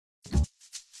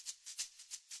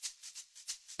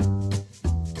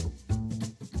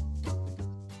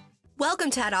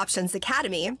Welcome to EdOptions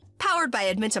Academy, powered by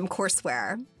Edmentum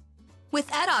Courseware.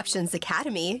 With EdOptions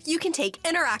Academy, you can take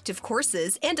interactive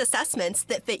courses and assessments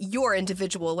that fit your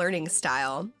individual learning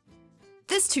style.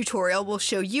 This tutorial will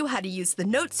show you how to use the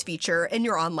Notes feature in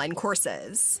your online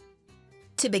courses.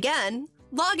 To begin,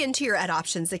 log into your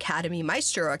EdOptions Academy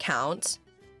Maestro account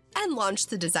and launch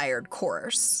the desired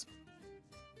course.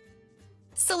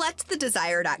 Select the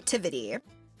desired activity.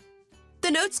 The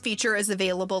Notes feature is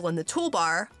available in the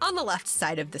toolbar on the left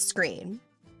side of the screen.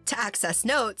 To access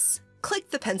Notes, click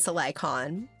the pencil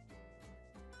icon.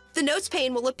 The Notes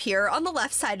pane will appear on the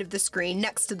left side of the screen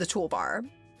next to the toolbar.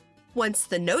 Once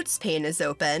the Notes pane is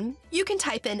open, you can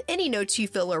type in any notes you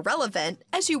feel are relevant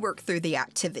as you work through the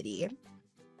activity.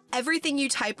 Everything you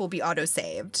type will be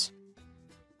auto-saved.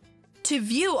 To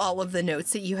view all of the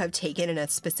notes that you have taken in a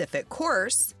specific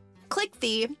course, click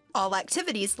the All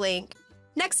Activities link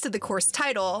next to the course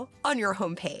title on your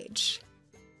home page.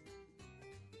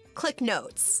 Click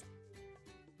Notes.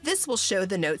 This will show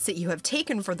the notes that you have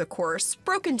taken for the course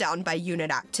broken down by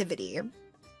unit activity.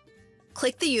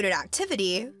 Click the unit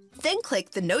activity, then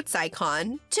click the Notes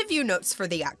icon to view notes for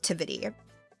the activity.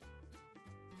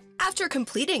 After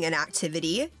completing an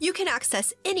activity, you can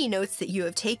access any notes that you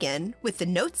have taken with the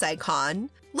Notes icon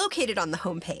located on the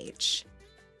home page.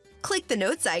 Click the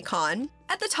Notes icon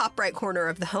at the top right corner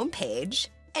of the home page,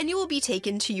 and you will be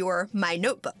taken to your My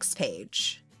Notebooks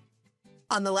page.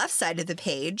 On the left side of the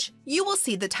page, you will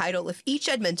see the title of each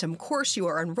Edmentum course you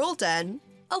are enrolled in,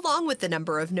 along with the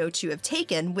number of notes you have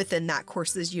taken within that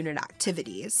course's unit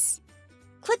activities.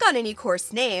 Click on any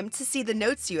course name to see the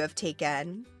notes you have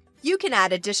taken. You can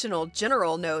add additional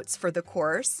general notes for the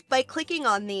course by clicking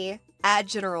on the Add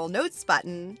General Notes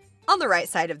button on the right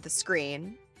side of the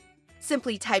screen.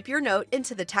 Simply type your note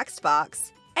into the text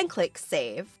box and click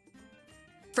Save.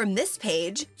 From this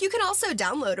page, you can also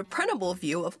download a printable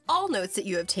view of all notes that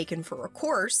you have taken for a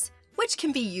course, which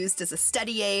can be used as a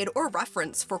study aid or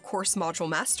reference for course module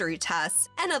mastery tests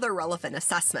and other relevant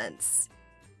assessments.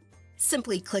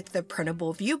 Simply click the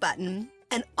Printable View button,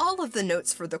 and all of the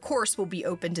notes for the course will be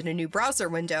opened in a new browser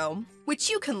window, which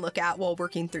you can look at while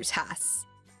working through tests.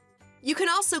 You can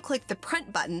also click the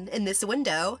Print button in this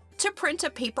window to print a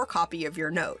paper copy of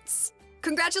your notes.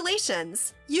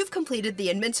 Congratulations! You've completed the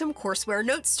Edmentum Courseware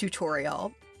Notes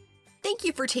tutorial. Thank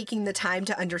you for taking the time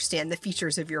to understand the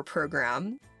features of your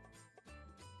program.